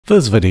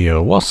This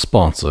video was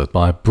sponsored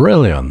by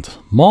Brilliant.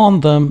 More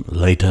on them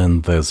later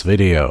in this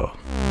video.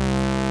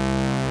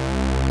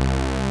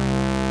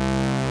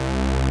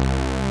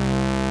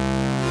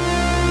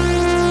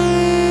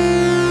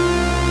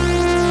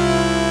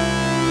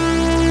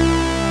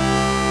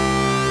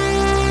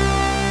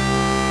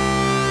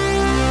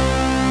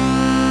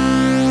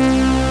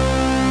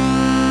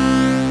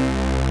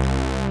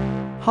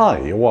 Hi,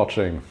 you're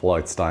watching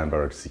Floyd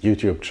Steinberg's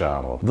YouTube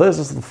channel. This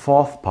is the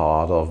fourth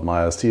part of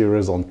my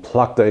series on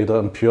Plugdata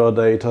and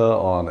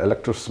Puredata on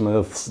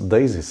Electrosmith's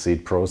Daisy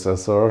Seed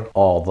processor,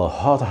 or the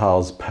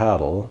Hothouse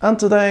pedal, and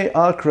today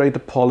I'll create a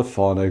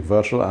polyphonic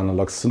virtual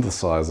analog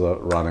synthesizer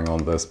running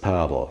on this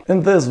pedal.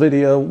 In this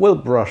video we'll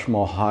brush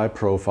more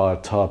high-profile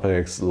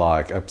topics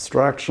like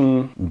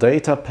abstraction,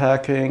 data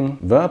packing,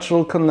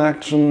 virtual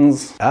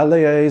connections,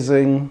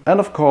 aliasing, and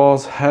of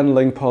course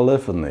handling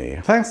polyphony.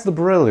 Thanks to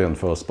Brilliant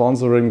for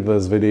sponsoring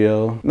this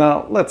video.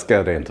 Now let's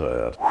get into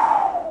it.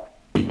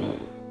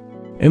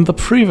 In the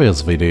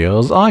previous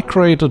videos I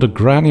created a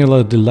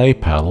granular delay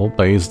pedal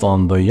based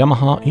on the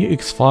Yamaha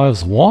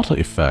EX5's water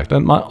effect,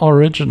 and my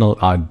original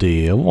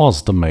idea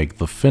was to make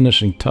the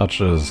finishing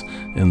touches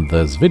in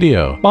this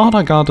video, but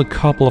I got a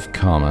couple of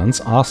comments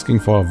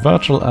asking for a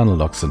virtual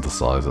analog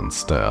synthesizer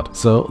instead,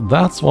 so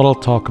that's what I'll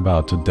talk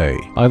about today.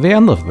 By the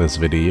end of this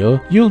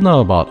video you'll know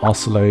about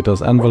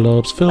oscillators,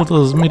 envelopes,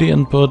 filters, MIDI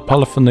input,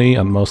 polyphony,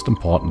 and most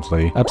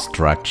importantly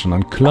abstraction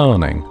and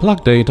cloning.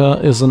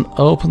 Plugdata is an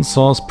open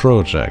source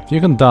project. You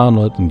can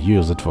download and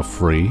use it for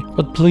free,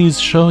 but please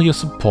show your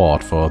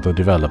support for the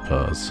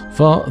developers.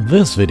 For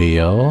this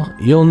video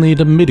you'll need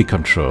a MIDI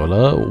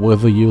controller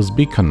with a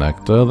USB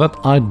connector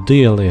that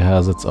ideally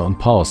has its own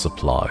power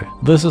supply.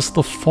 This is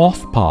the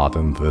fourth part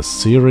in this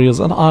series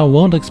and I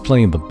won't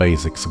explain the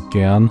basics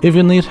again. If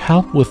you need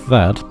help with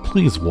that,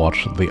 please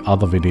watch the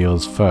other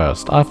videos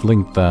first. I've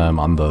linked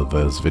them under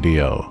this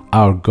video.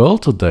 Our goal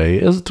today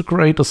is to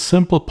create a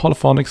simple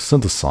polyphonic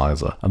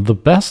synthesizer, and the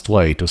best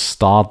way to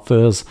start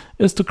this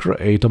is to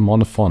create a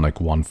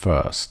monophonic one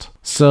first.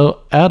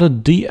 So add a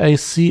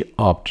DAC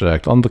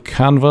object on the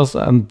canvas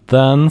and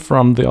then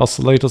from the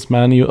oscillators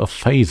menu a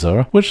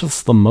phaser, which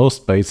is the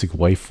most basic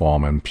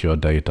waveform in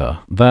Puredata.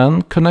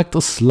 Then connect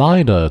a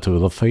slider to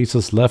the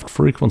phaser's left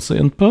frequency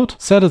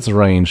input, set its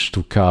range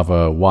to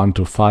cover 1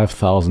 to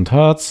 5000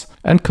 Hz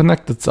and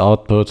connect its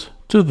output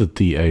to the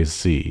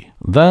DAC.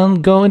 Then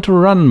go into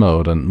run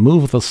mode and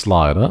move the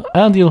slider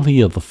and you'll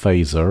hear the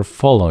phaser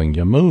following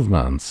your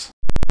movements.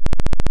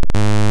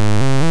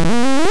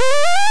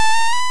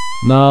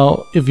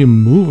 Now, if you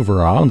move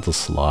around the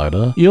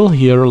slider, you'll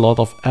hear a lot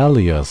of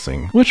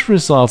aliasing, which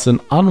results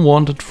in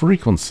unwanted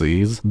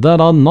frequencies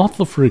that are not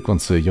the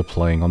frequency you're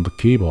playing on the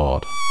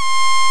keyboard.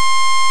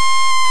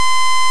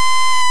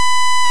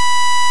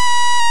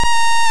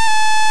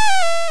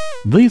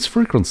 These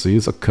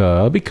frequencies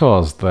occur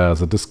because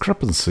there's a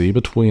discrepancy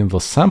between the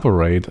sample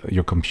rate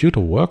your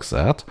computer works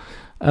at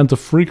and the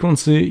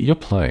frequency you're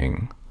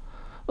playing.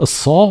 A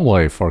saw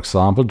wave, for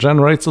example,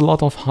 generates a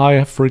lot of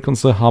high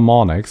frequency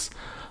harmonics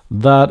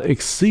that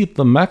exceed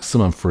the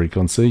maximum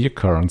frequency your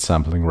current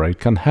sampling rate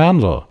can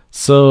handle.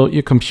 So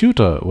your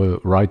computer will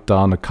write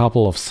down a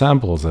couple of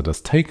samples it has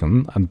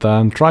taken and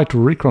then try to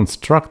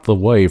reconstruct the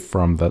wave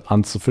from that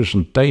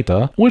insufficient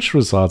data, which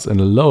results in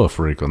a lower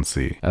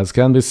frequency, as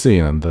can be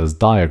seen in this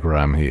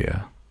diagram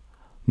here.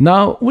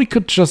 Now, we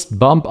could just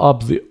bump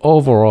up the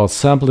overall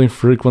sampling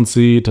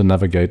frequency to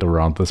navigate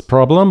around this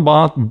problem,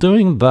 but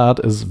doing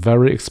that is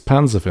very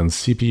expensive in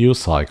CPU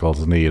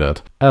cycles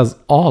needed, as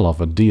all of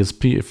the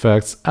DSP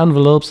effects,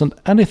 envelopes and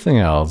anything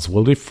else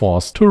will be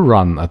forced to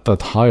run at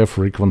that higher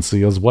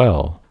frequency as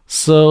well.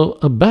 So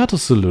a better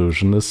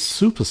solution is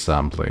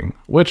supersampling,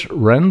 which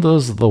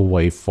renders the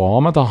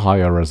waveform at a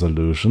higher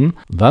resolution,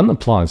 then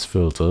applies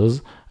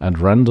filters and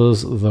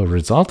renders the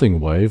resulting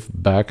wave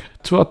back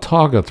to a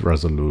target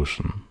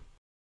resolution.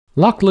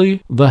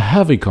 Luckily, the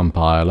heavy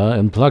compiler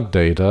in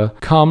Plugdata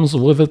comes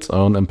with its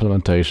own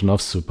implementation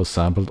of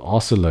supersampled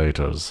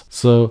oscillators.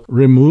 So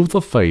remove the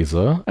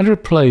phaser and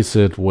replace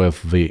it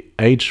with the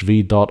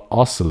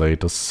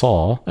hv.oscillator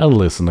saw and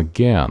listen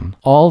again.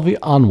 All the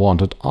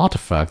unwanted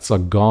artifacts are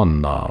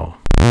gone now.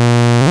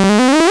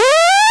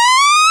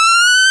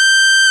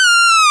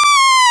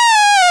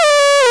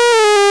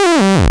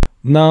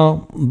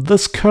 Now,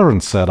 this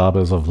current setup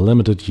is of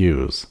limited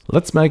use.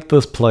 Let's make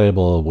this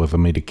playable with a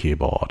MIDI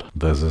keyboard.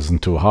 This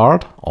isn't too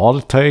hard. All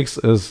it takes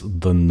is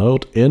the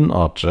note in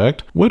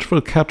object, which will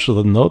capture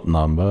the note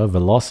number,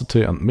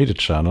 velocity and MIDI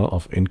channel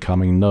of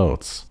incoming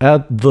notes.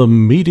 Add the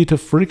MIDI to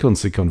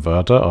frequency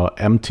converter or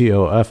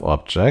MTOF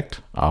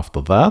object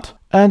after that,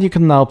 and you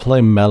can now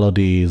play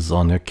melodies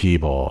on your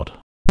keyboard.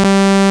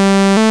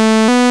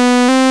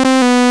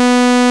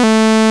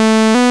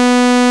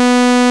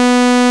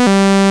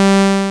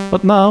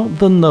 But now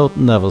the note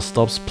never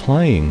stops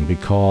playing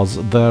because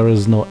there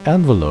is no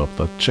envelope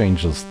that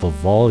changes the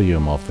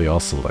volume of the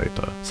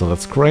oscillator. So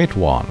let's create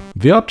one.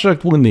 The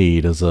object we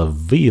need is a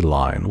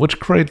V-line,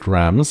 which creates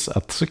ramps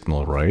at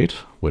signal rate.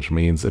 which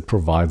means it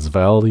provides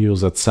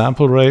values at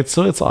sample rates,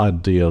 so it's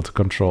ideal to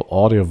control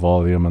audio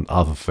volume and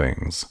other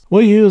things.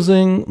 We're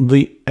using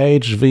the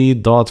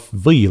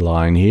hv.v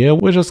line here,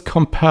 which is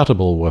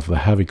compatible with the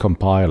heavy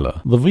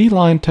compiler. The v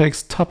line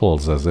takes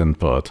tuples as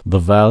input, the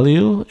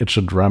value it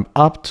should ramp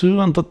up to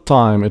and the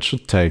time it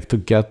should take to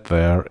get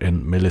there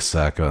in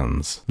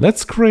milliseconds.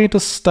 Let's create a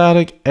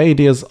static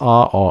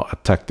ADSR or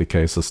attack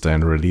decay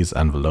sustain release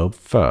envelope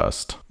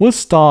first. We'll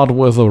start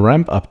with a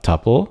ramp up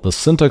tuple. The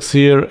syntax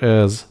here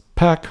is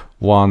pack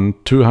 1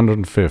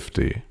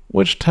 250.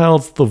 Which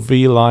tells the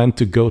V line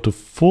to go to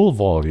full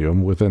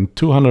volume within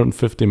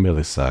 250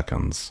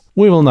 milliseconds.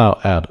 We will now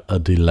add a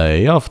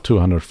delay of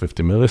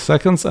 250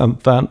 milliseconds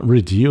and then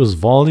reduce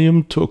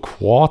volume to a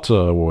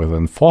quarter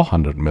within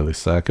 400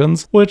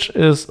 milliseconds, which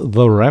is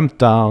the ramp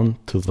down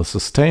to the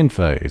sustain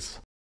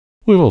phase.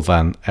 We will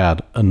then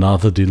add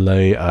another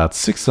delay at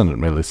 600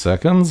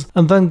 milliseconds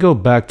and then go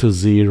back to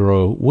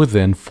 0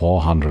 within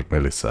 400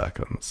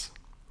 milliseconds.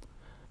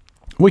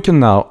 We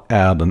can now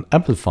add an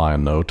amplifier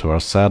node to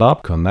our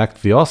setup,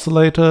 connect the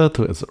oscillator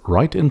to its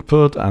right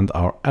input and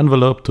our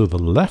envelope to the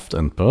left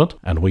input,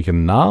 and we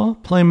can now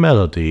play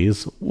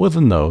melodies with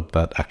a node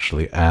that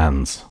actually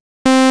ends.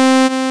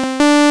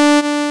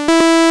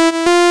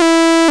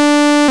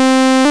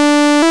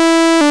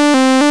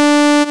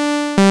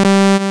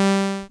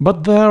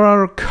 But there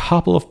are a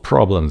couple of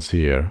problems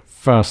here.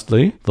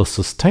 Firstly, the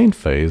sustain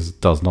phase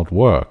does not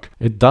work.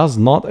 It does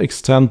not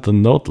extend the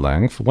note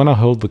length when I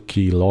hold the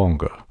key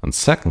longer. And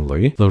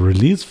secondly, the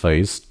release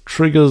phase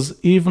triggers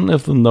even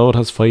if the note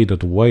has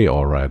faded away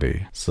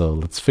already. So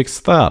let's fix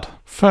that.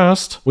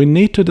 First, we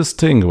need to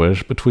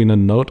distinguish between a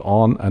note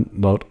on and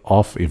note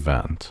off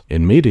event.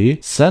 In MIDI,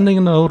 sending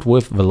a note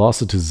with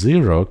velocity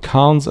 0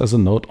 counts as a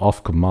note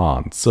off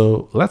command,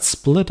 so let's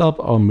split up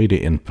our MIDI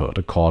input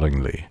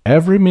accordingly.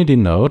 Every MIDI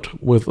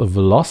note with a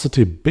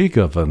velocity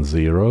bigger than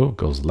 0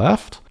 goes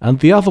left, and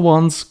the other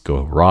ones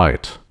go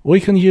right. We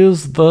can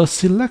use the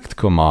select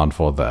command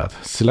for that.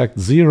 Select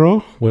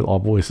 0 will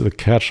obviously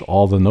catch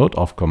all the note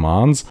off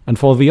commands, and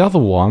for the other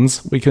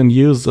ones we can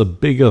use a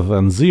bigger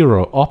than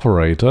 0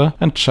 operator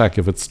and check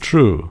if it's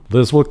true.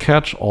 This will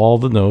catch all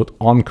the note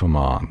on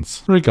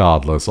commands,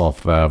 regardless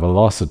of their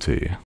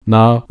velocity.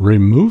 Now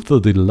remove the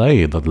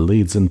delay that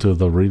leads into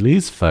the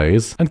release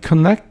phase and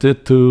connect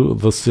it to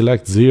the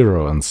select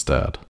 0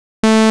 instead.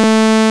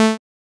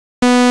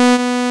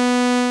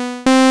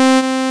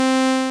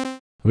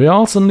 We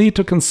also need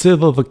to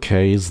consider the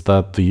case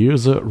that the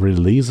user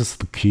releases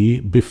the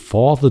key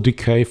before the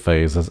decay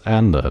phase has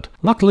ended.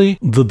 Luckily,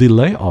 the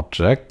delay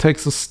object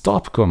takes a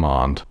stop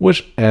command,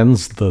 which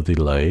ends the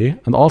delay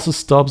and also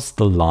stops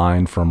the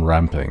line from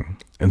ramping.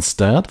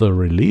 Instead, the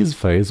release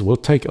phase will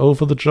take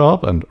over the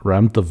job and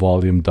ramp the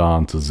volume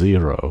down to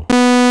 0.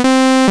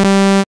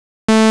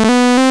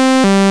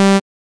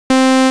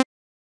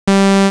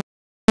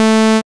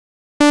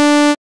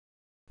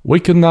 We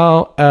can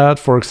now add,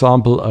 for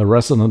example, a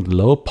resonant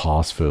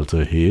low-pass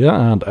filter here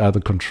and add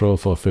a control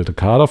for filter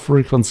cutoff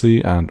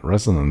frequency and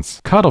resonance.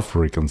 Cutoff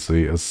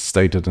frequency is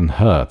stated in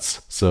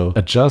Hertz, so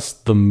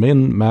adjust the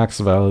min-max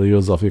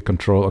values of your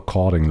control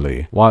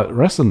accordingly, while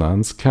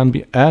resonance can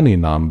be any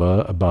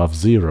number above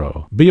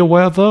 0. Be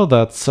aware though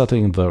that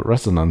setting the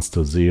resonance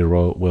to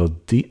 0 will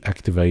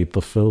deactivate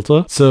the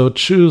filter, so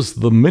choose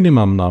the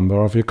minimum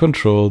number of your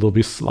control to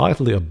be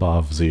slightly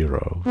above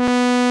 0.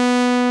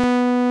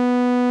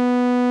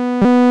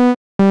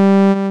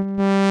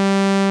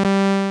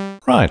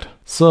 Right,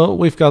 so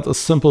we've got a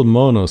simple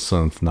mono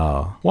synth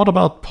now. What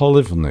about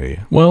polyphony?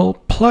 Well,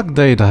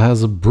 Plugdata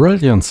has a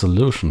brilliant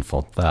solution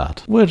for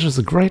that, which is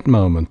a great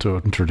moment to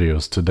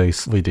introduce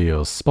today's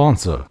video's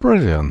sponsor,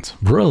 Brilliant.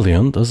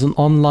 Brilliant is an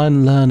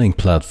online learning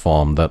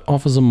platform that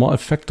offers a more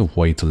effective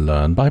way to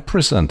learn by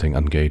presenting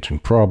engaging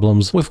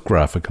problems with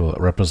graphical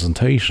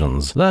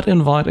representations that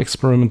invite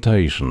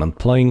experimentation and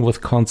playing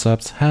with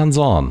concepts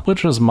hands-on,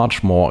 which is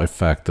much more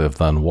effective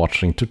than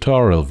watching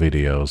tutorial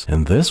videos.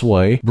 In this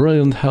way,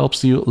 Brilliant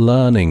helps you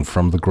learning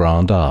from the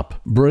ground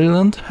up.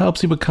 Brilliant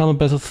helps you become a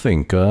better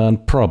thinker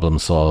and problem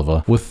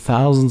solver with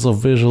thousands of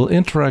visual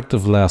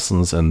interactive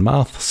lessons in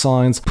math,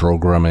 science,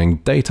 programming,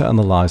 data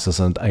analysis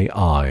and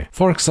AI.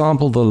 For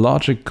example, the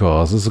Logic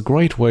course is a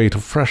great way to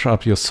fresh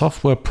up your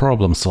software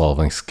problem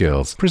solving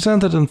skills.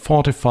 Presented in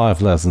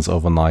 45 lessons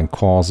over 9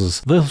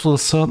 courses, this will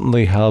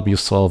certainly help you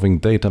solving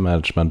data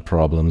management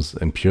problems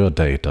in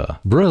Puredata.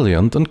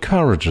 Brilliant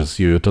encourages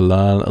you to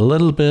learn a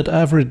little bit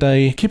every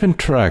day, keeping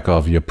track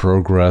of your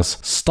progress,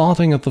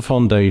 starting at the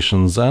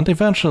foundations and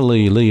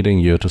eventually leading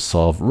you to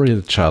solve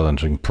really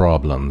challenging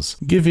problems.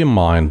 Give your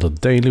mind a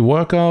daily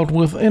workout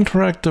with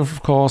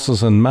interactive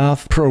courses in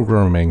math,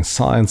 programming,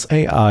 science,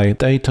 AI,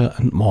 data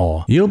and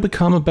more. You'll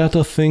become a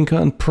better thinker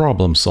and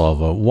problem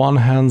solver, one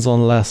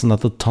hands-on lesson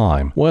at a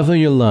time. Whether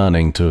you're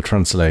learning to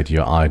translate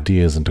your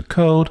ideas into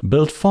code,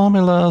 build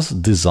formulas,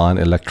 design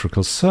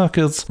electrical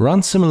circuits,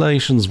 run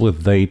simulations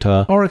with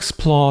data, or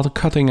explore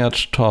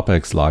cutting-edge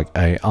topics like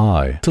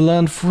AI. To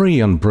learn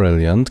free on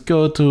Brilliant,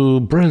 go to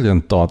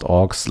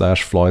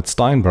brilliant.org/Floyd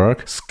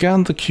Steinberg,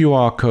 scan the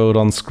QR code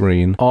on screen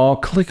screen or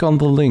click on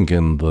the link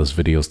in this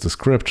video's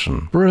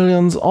description.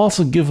 Brilliant's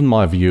also given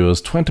my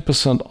viewers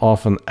 20%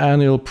 off an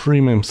annual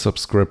premium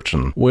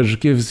subscription, which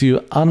gives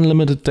you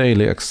unlimited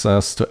daily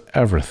access to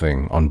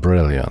everything on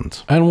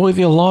Brilliant. And with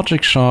your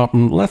logic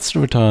sharpened, let's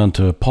return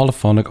to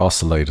polyphonic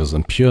oscillators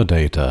and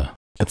Puredata.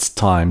 It's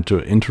time to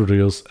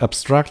introduce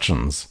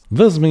abstractions.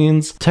 This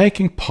means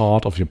taking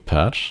part of your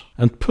patch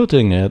and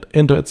putting it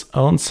into its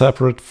own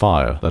separate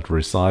file that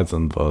resides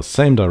in the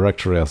same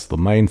directory as the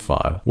main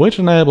file, which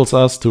enables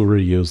us to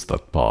reuse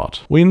that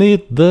part. We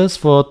need this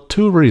for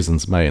two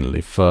reasons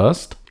mainly.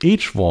 First,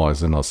 each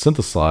voice in our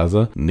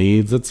synthesizer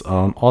needs its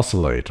own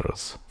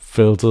oscillators,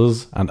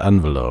 filters and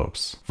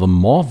envelopes. The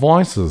more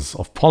voices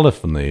of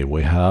polyphony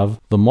we have,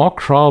 the more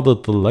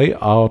crowded the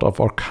layout of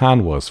our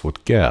canvas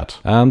would get.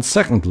 And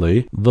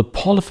secondly, the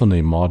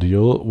polyphony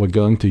module we're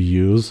going to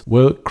use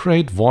will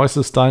create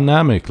voices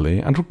dynamically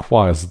and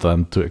requires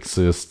them to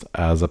exist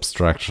as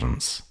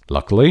abstractions.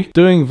 Luckily,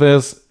 doing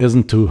this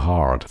isn't too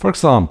hard. For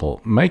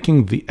example,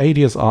 making the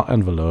ADSR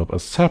envelope a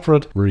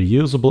separate,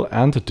 reusable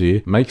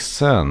entity makes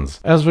sense,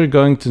 as we're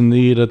going to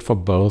need it for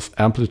both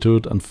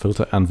amplitude and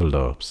filter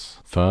envelopes.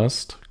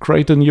 First,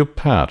 create a new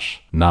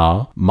patch.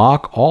 Now,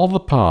 mark all the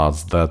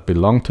parts that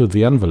belong to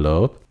the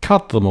envelope,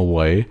 cut them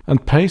away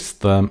and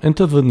paste them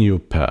into the new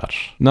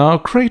patch. Now,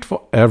 create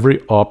for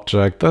every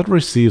object that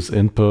receives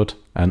input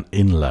an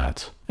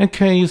inlet. In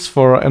case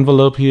for our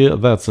envelope here,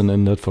 that's an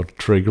inlet for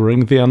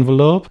triggering the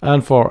envelope,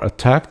 and for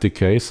attack,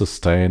 decay,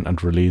 sustain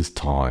and release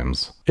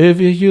times. If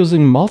you're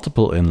using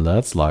multiple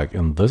inlets, like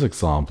in this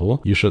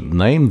example, you should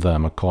name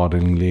them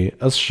accordingly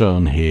as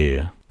shown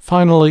here.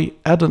 Finally,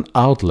 add an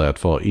outlet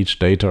for each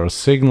data or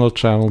signal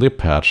channel your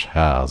patch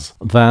has.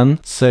 Then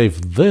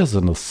save this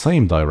in the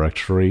same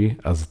directory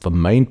as the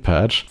main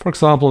patch. For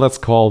example, let's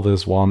call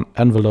this one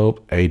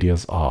envelope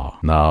ADSR.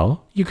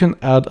 Now you can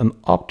add an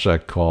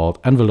object called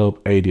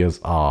envelope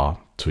ADSR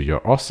to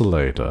your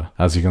oscillator.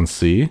 As you can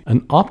see,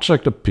 an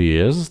object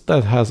appears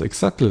that has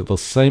exactly the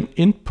same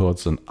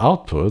inputs and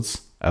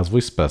outputs as we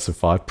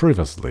specified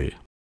previously.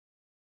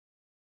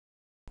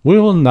 We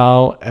will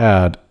now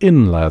add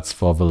inlets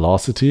for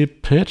velocity,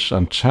 pitch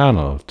and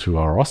channel to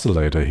our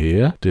oscillator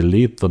here,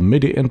 delete the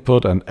MIDI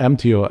input and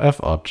MTOF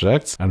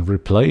objects and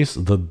replace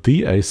the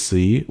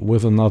DAC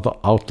with another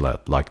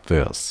outlet like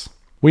this.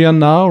 We are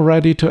now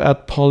ready to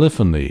add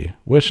polyphony,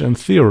 which in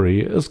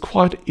theory is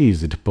quite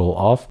easy to pull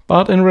off,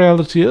 but in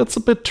reality it's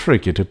a bit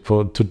tricky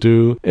to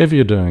do if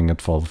you're doing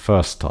it for the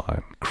first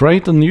time.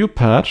 Create a new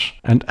patch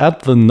and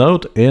add the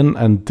note in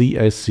and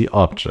DAC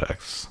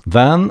objects.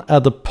 Then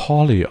add a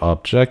poly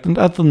object and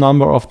add the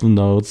number of the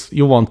notes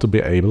you want to be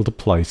able to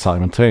play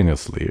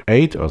simultaneously.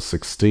 8 or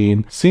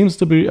 16 seems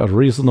to be a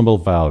reasonable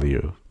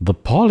value. The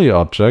poly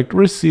object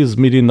receives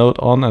MIDI note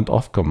on and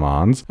off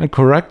commands and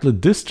correctly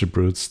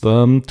distributes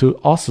them to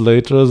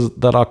oscillators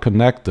that are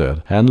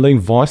connected, handling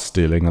voice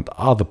stealing and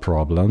other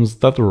problems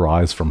that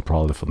arise from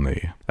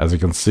polyphony. As you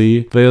can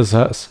see, this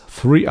has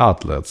 3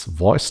 outlets: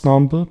 voice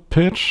number,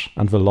 pitch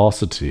and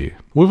velocity.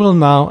 We will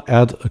now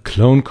add a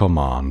clone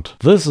command.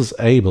 This is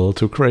able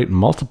to create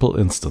multiple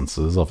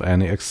instances of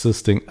any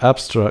existing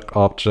abstract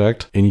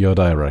object in your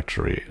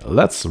directory.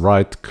 Let's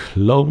write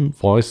clone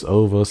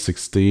voiceover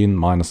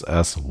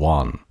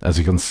 16-s1. As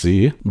you can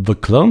see, the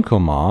clone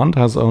command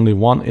has only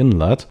one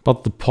inlet,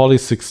 but the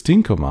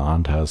poly16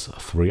 command has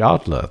 3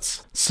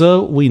 outlets.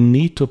 So we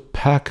need to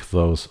pack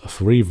those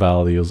 3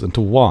 values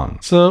into one.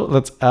 So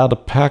let's add a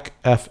pack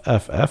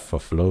FFF for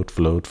float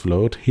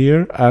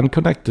here and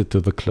connect it to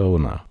the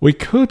cloner. We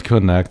could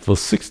connect the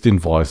 16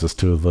 voices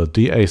to the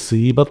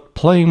DAC, but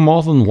playing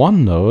more than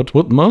one note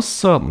would most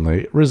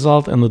certainly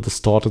result in a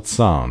distorted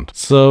sound.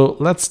 So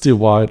let's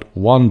divide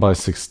 1 by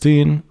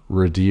 16,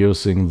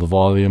 reducing the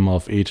volume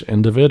of each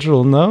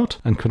individual note,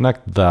 and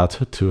connect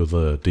that to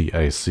the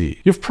DAC.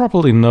 You've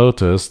probably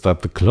noticed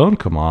that the clone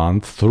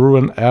command threw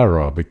an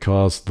error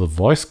because the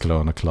voice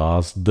cloner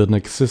class didn't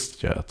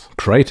exist yet.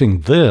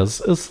 Creating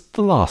this is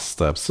the last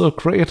step, so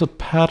create a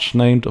patch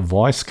named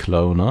voice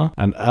cloner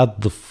and add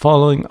the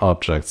following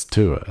objects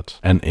to it: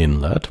 an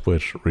inlet,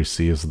 which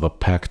receives the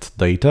packed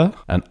data,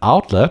 an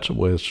outlet,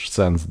 which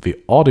sends the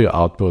audio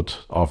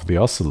output of the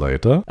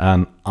oscillator,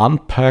 an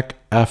unpack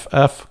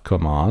FF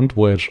command,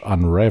 which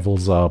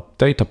unravels our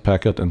data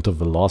packet into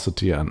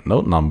velocity and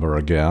note number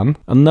again.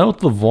 And note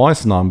the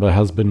voice number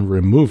has been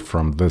removed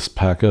from this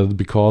packet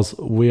because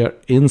we are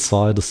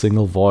inside a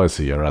single voice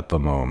here at the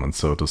moment,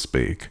 so to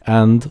speak.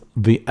 And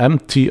the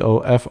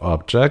MTOF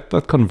object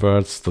that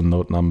converts the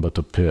note number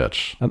to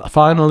pitch. And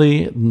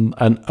finally,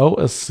 an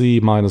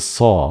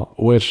OSC-SAW,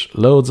 which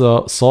loads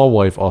a SAW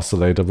wave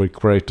oscillator we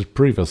created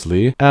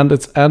previously, and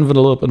its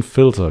envelope and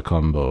filter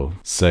combo.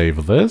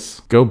 Save this,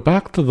 go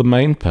back to the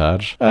main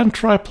patch and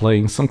try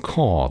playing some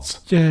chords.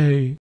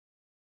 Yay!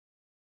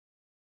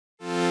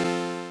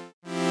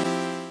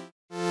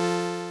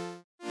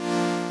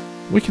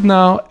 We can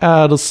now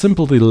add a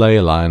simple delay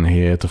line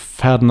here to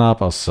fatten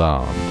up our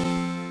sound.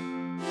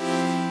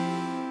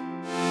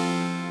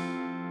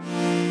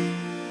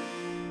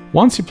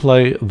 Once you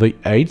play the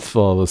 8th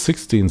or the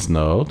 16th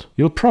note,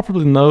 you'll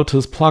probably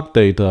notice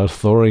Plugdata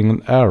throwing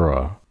an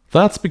error.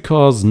 That's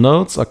because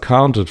notes are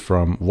counted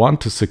from 1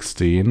 to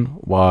 16,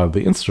 while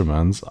the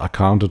instruments are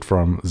counted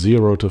from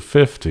 0 to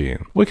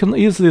 15. We can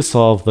easily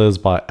solve this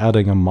by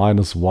adding a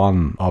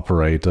 -1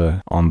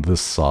 operator on this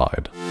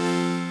side.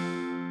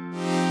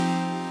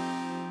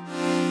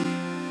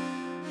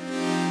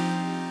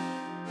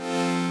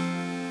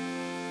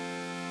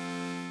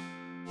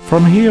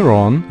 From here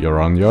on,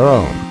 you're on your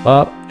own,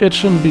 but it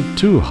shouldn't be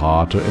too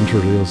hard to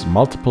introduce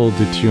multiple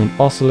detuned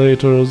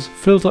oscillators,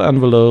 filter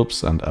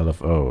envelopes and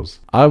LFOs.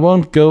 I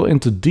won't go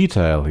into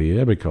detail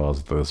here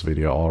because this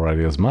video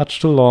already is much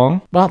too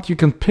long, but you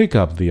can pick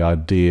up the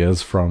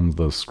ideas from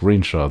the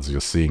screenshots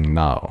you're seeing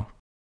now.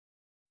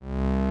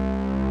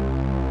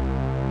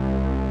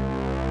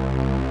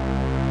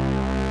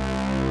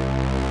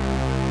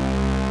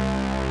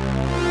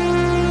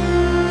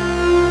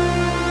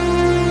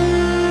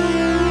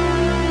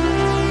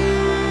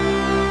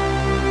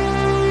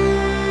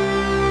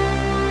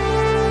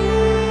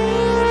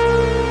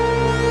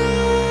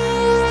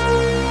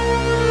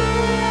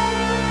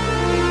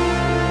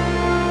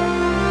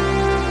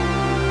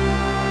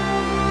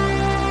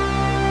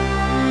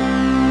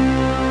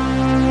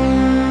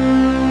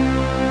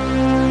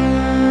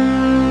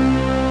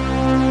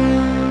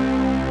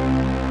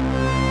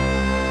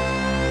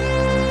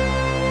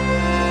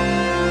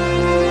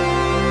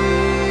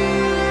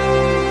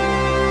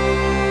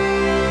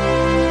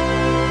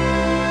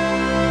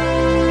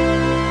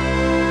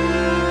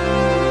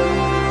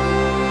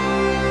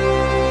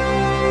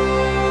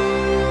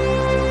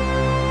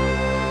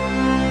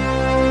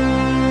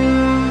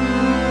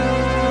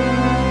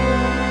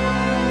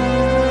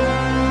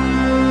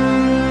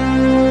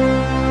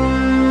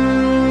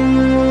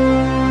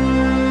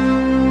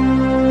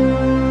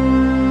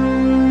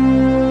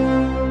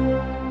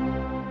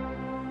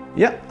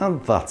 Yeah,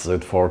 and that's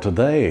it for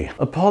today.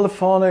 A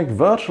polyphonic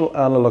virtual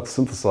analog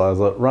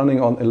synthesizer running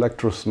on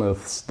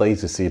Electrosmith's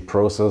Daisy Seed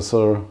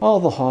processor or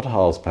the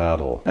hothouse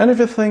pedal. And if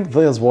you think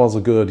this was a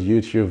good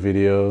YouTube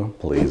video,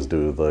 please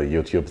do the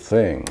YouTube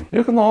thing.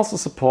 You can also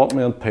support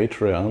me on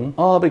Patreon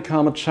or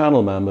become a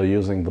channel member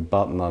using the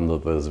button under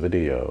this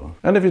video.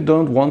 And if you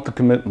don't want to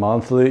commit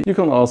monthly, you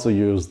can also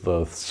use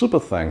the super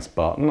thanks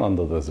button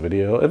under this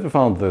video if you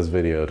found this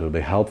video to be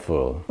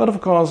helpful. But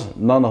of course,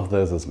 none of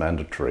this is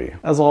mandatory.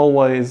 As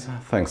always,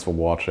 thanks for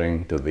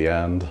watching to the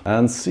end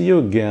and see you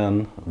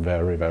again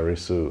very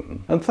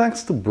soon. And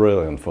thanks to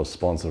Brilliant for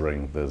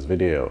sponsoring this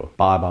video.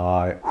 Bye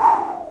bye!